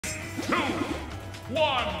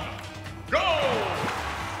1, go!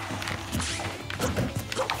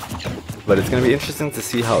 But it's going to be interesting to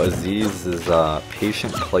see how Aziz's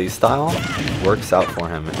patient playstyle works out for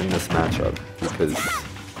him in this matchup, because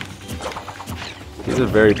he's a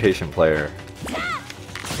very patient player,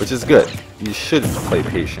 which is good. You should play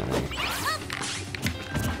patiently,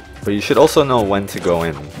 but you should also know when to go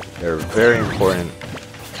in. They're very important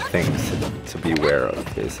things to be aware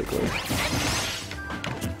of, basically.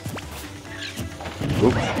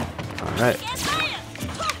 Oop. Alright.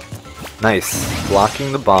 Nice.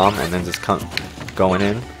 Blocking the bomb and then just going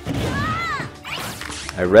in.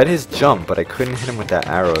 I read his jump, but I couldn't hit him with that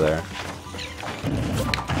arrow there.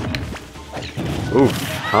 Oof.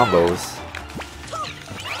 Combos.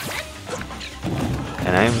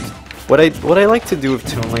 And what I like to do with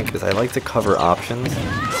Toon Link is I like to cover options.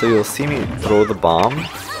 So you'll see me throw the bomb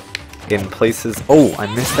in places. Oh, I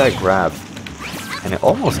missed that grab. And it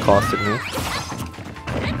almost costed me.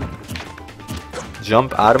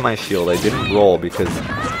 Jump out of my shield. I didn't roll because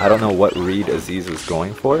I don't know what read Aziz was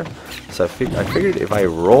going for. So I figured if I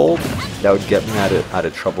rolled, that would get me out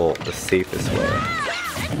of trouble the safest way.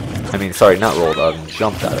 I mean, sorry, not rolled,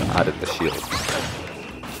 jumped out of the shield.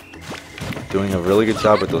 Doing a really good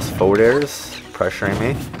job with those forward airs, pressuring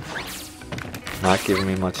me. Not giving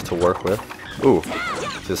me much to work with. Ooh,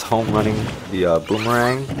 just home running the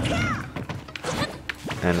boomerang.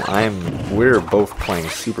 And we're both playing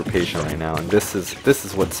super patient right now, and this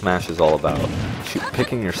is what Smash is all about.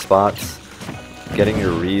 Picking your spots, getting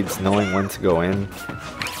your reads, knowing when to go in.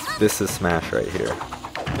 This is Smash right here.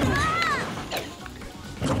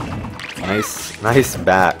 Nice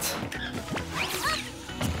bat.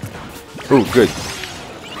 Ooh, good.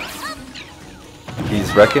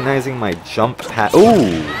 He's recognizing my jump pat. Ooh,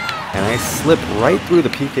 and I slipped right through the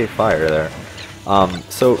PK fire there.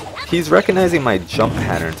 So he's recognizing my jump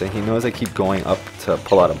patterns, and he knows I keep going up to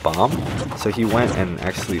pull out a bomb. So he went and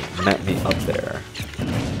actually met me up there.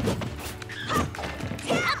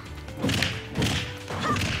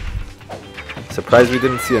 Surprised we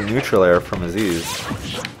didn't see a neutral air from Aziz.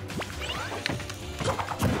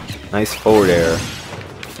 Nice forward air.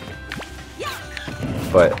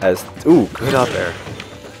 But ooh, good up air.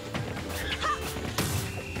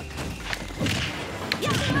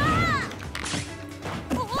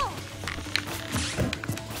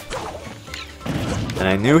 And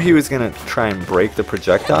I knew he was gonna try and break the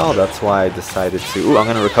projectile, that's why I decided to. Ooh, I'm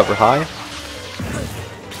gonna recover high.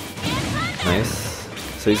 Nice.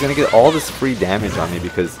 So he's gonna get all this free damage on me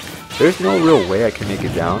because there's no real way I can make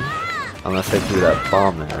it down unless I threw that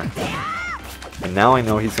bomb there. And now I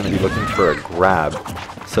know he's gonna be looking for a grab.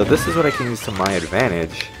 So this is what I can use to my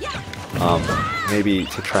advantage, maybe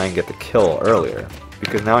to try and get the kill earlier.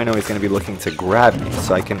 Because now I know he's gonna be looking to grab me,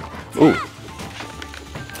 so I can. Ooh.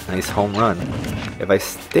 Nice home run. If I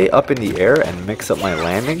stay up in the air and mix up my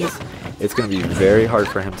landings, it's going to be very hard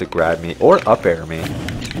for him to grab me or up air me.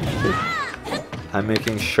 I'm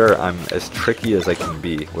making sure I'm as tricky as I can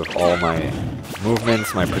be with all my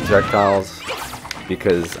movements, my projectiles,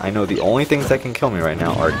 because I know the only things that can kill me right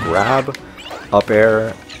now are grab, up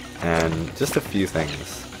air, and just a few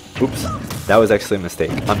things. Oops, that was actually a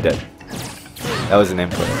mistake. I'm dead. That was an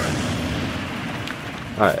input.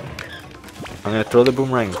 Alright. I'm going to throw the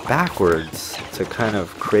boomerang backwards to kind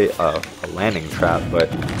of create a landing trap, but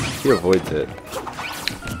he avoids it.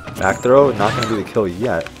 Back throw, not going to be the kill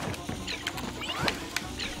yet.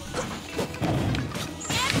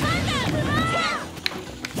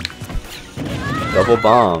 Double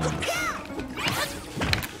bombs.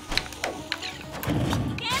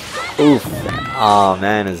 Oof. Aw,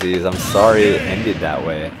 man, Aziz, I'm sorry it ended that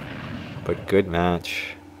way. But good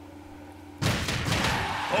match.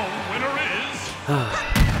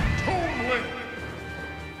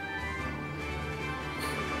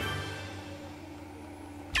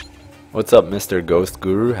 What's up, Mr. Ghost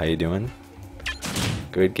Guru? How you doing?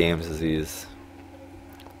 Good games, Aziz.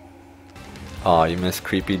 Aw, you missed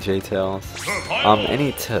creepy Jtails.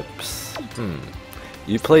 Any tips?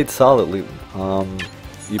 You played solidly.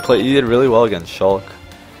 You did really well against Shulk.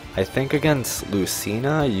 I think against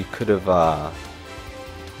Lucina, you could have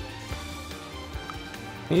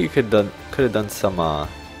you could have done some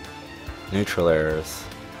neutral errors,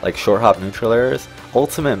 like short hop neutral errors.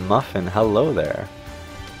 Ultimate Muffin, hello there.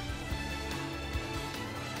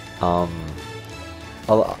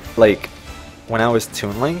 Like when I was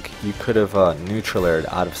Toon Link, you could have neutral aired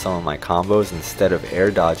out of some of my combos instead of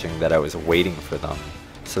air dodging that I was waiting for them.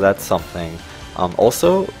 So that's something.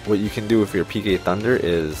 Also, what you can do with your PK Thunder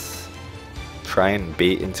is try and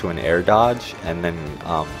bait into an air dodge and then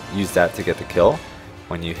use that to get the kill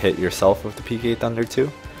when you hit yourself with the PK Thunder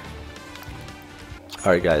too.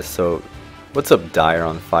 Alright guys, so what's up Dire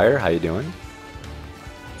on Fire? How you doing?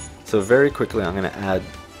 So very quickly I'm going to add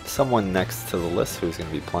someone next to the list who's going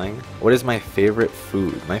to be playing. What is my favorite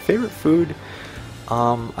food? My favorite food,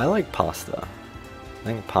 I like pasta. I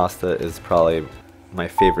think pasta is probably my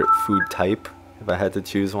favorite food type if I had to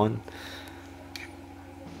choose one.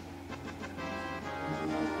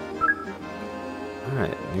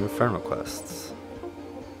 Alright, new friend requests.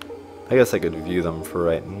 I guess I could view them for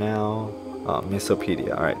right now.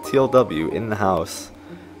 Misopedia. Alright, TLW in the house.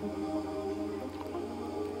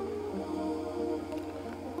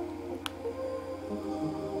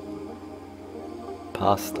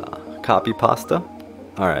 Pasta. Copy pasta?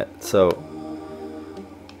 Alright, so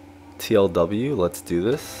TLW, let's do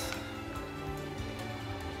this.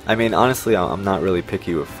 I mean, honestly, I'm not really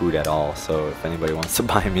picky with food at all, so if anybody wants to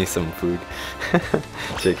buy me some food,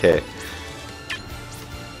 JK.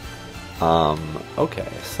 Okay,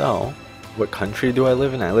 so what country do I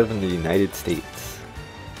live in? I live in the United States.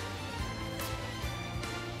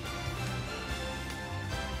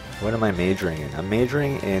 What am I majoring in? I'm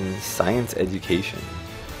majoring in science education.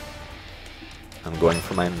 I'm going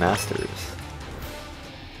for my master's.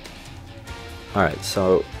 Alright,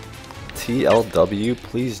 so TLW,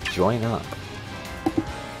 please join up.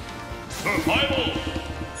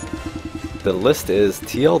 The list is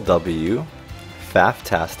TLW,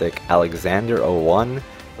 Faftastic, Alexander01,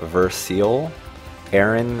 Verseal,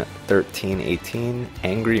 Aaron1318,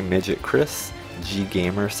 Angry Midget Chris,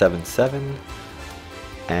 GGamer77,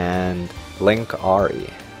 and Link Ari.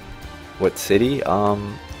 What city?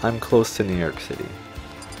 I'm close to New York City.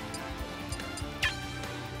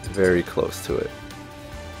 Very close to it.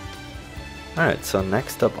 Alright, so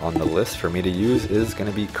next up on the list for me to use is going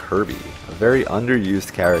to be Kirby. A very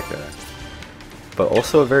underused character, but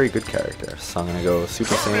also a very good character. So I'm going to go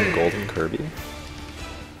Super Saiyan Golden Kirby.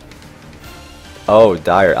 Oh,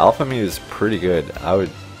 Dire. Alpha Mew is pretty good. I would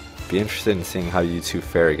be interested in seeing how you two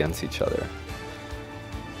fare against each other.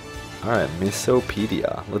 Alright,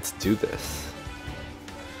 Misopedia. Let's do this.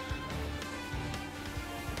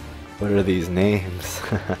 What are these names?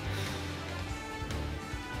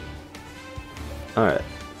 Alright.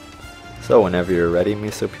 So whenever you're ready,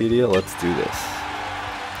 Misopedia, let's do this.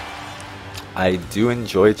 I do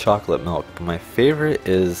enjoy chocolate milk, but my favorite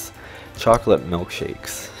is chocolate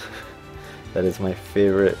milkshakes. That is my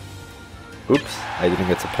favorite. Oops, I didn't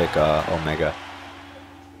get to pick Omega.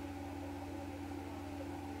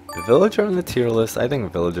 Villager on the tier list, I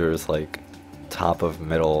think Villager is like top of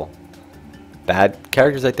middle. Bad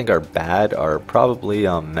characters I think are bad are probably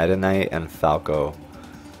Meta Knight and Falco.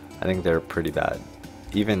 I think they're pretty bad.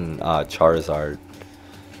 Even Charizard,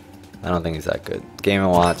 I don't think he's that good. Game &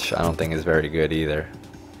 Watch, I don't think is very good either.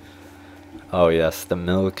 Oh yes, the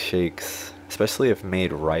milkshakes, especially if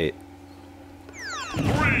made right.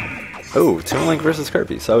 Oh, Toon Link versus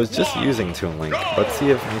Kirby. So I was just using Toon Link. Let's see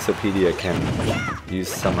if Misopedia can use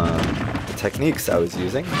some the techniques I was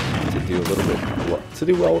using to do a little bit to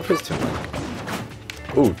do well with his Toon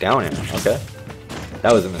Link. Ooh, down air. Okay,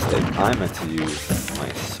 that was a mistake. I meant to use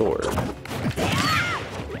my sword.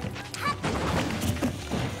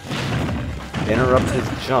 Interrupt his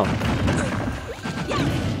jump.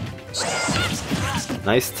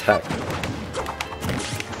 Nice tech.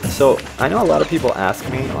 So, I know a lot of people ask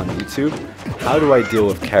me on YouTube, how do I deal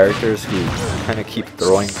with characters who kind of keep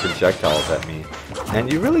throwing projectiles at me?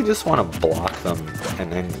 And you really just want to block them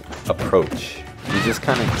and then approach. You just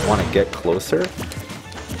kind of want to get closer,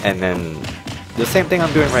 and then the same thing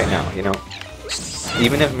I'm doing right now, you know?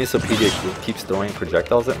 Even if Misopedia keeps throwing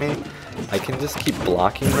projectiles at me, I can just keep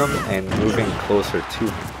blocking them and moving closer to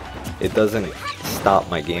him. It doesn't stop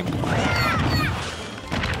my gameplay.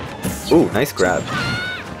 Ooh, nice grab.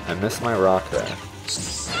 I missed my rock there.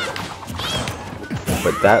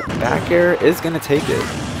 But that back air is going to take it.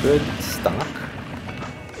 Good stock.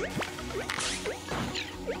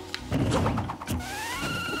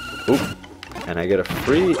 Oop. And I get a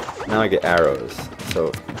free... Now I get arrows.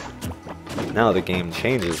 So now the game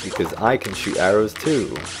changes because I can shoot arrows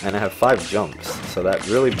too. And I have 5 jumps. So that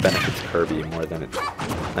really benefits Kirby more than it...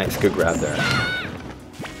 Nice, good grab there.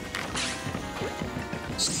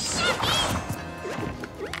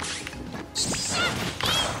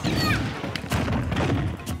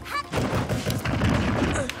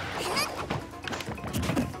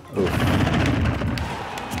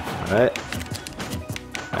 Alright,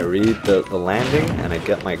 I read the landing and I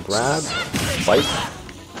get my grab, spike.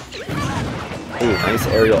 Ooh, nice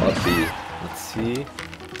aerial up B. Let's see.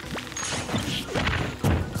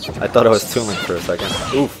 I thought I was Toon Link for a second.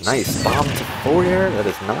 Oof, nice. Bomb to forward air? That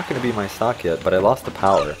is not going to be my stock yet, but I lost the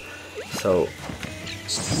power. So,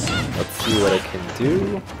 Let's see what I can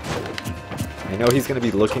do. I know he's going to be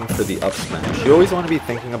looking for the up smash. You always want to be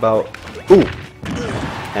thinking about... Ooh!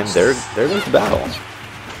 And there goes the battle.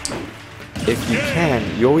 If you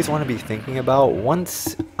can, you always want to be thinking about,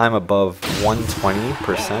 once I'm above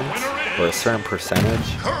 120% or a certain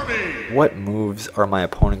percentage, what moves are my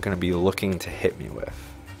opponent going to be looking to hit me with?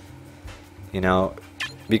 You know,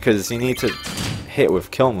 because you need to hit with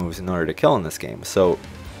kill moves in order to kill in this game. So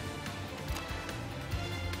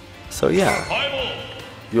yeah,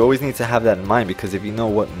 you always need to have that in mind, because if you know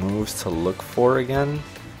what moves to look for again,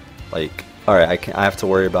 like, alright, I have to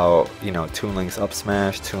worry about, you know, Toon Link's up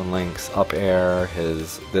smash, Toon Link's up air,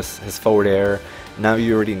 his forward air. Now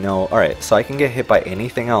you already know, alright, so I can get hit by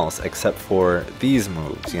anything else except for these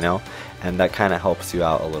moves, you know, and that kind of helps you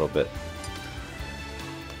out a little bit.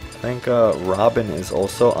 I think Robin is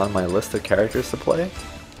also on my list of characters to play,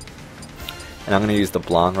 and I'm going to use the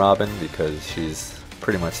blonde Robin because she's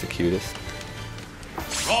pretty much the cutest.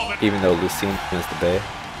 Even though Lucine is the bae,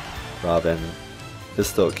 Robin is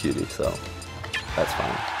still a cutie, so that's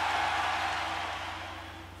fine.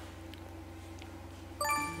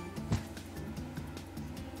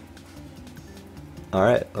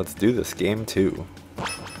 Alright, let's do this. Game 2.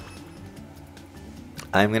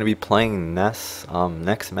 I'm going to be playing Ness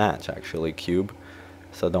next match, actually, Cube,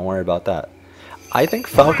 so don't worry about that. I think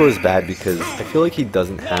Falco is bad because I feel like he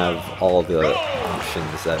doesn't have all the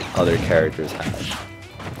options that other characters have.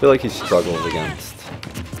 I feel like he struggles against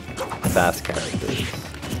fast characters.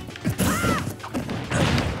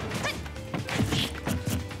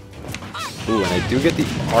 Ooh, and I do get the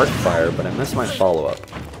arc fire, but I missed my follow-up.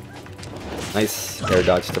 Nice air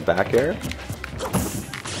dodge to back air.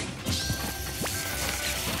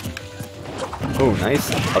 Oh,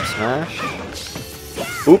 nice up smash.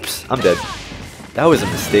 Oops, I'm dead. That was a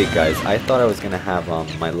mistake, guys. I thought I was going to have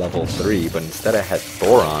my level 3, but instead I had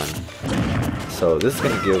Thoron. So this is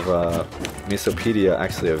going to give Misopedia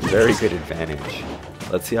actually a very good advantage.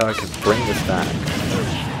 Let's see how I can bring this back,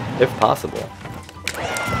 if possible.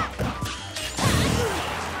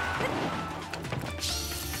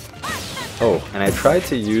 Oh, and I tried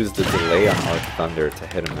to use the delay on Arc Thunder to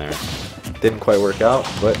hit him there. Didn't quite work out,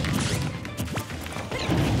 but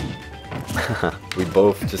we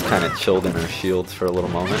both just kind of chilled in our shields for a little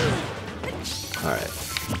moment. Alright.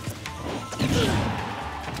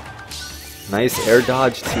 Nice air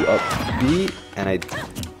dodge to up B, and I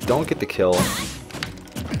don't get the kill.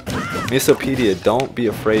 Misopedia, don't be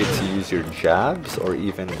afraid to use your jabs or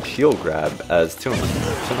even shield grab as Toon Link.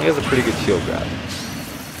 Toon Link has a pretty good shield grab.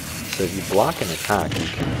 So if you block an attack, you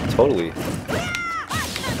can totally...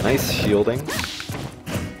 Nice shielding.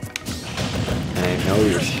 And I know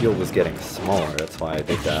your shield was getting smaller, that's why I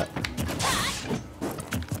did that.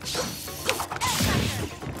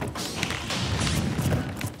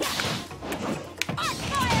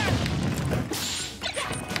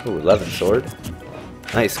 Ooh, 11 sword.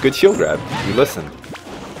 Nice, good shield grab. You listened.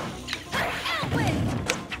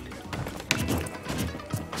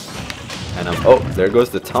 And oh, there goes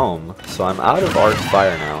the tome. So I'm out of Arc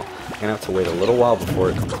Fire now. I'm gonna have to wait a little while before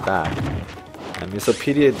it comes back. And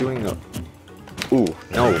Misopedia doing a... Ooh,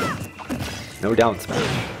 no. No down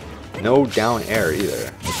smash. No down air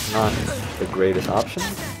either. It's not the greatest option.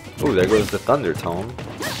 Ooh, there goes the Thunder Tome.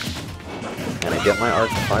 And I get my Arc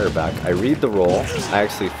Fire back. I read the roll. I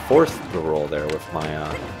actually forced the roll there with my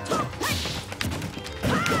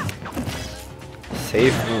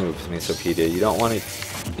safe moves, Misopedia. You don't want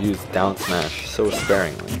to use down smash so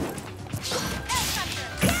sparingly.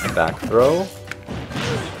 Back throw.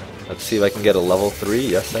 Let's see if I can get a level 3.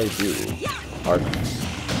 Yes, I do. Arc.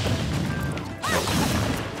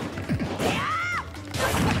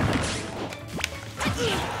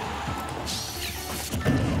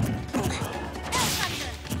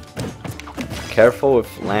 Careful with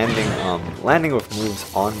landing with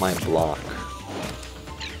moves on my block.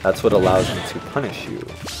 That's what allows me to punish you.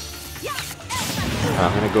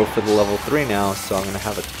 I'm gonna go for the level 3 now, so I'm gonna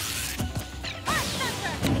have a...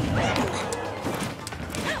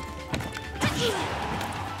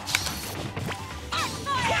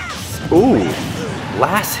 Ooh!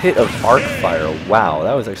 Last hit of Arc Fire. Wow,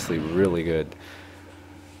 that was actually really good.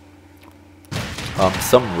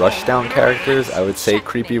 Some rushdown characters, I would say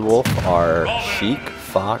Creepy Wolf, are Sheik,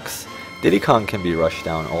 Fox. Diddy Kong can be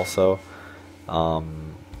rushdown also. I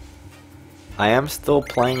am still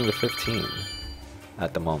playing the 15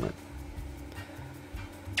 at the moment.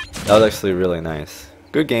 That was actually really nice.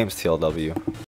 Good games, TLW.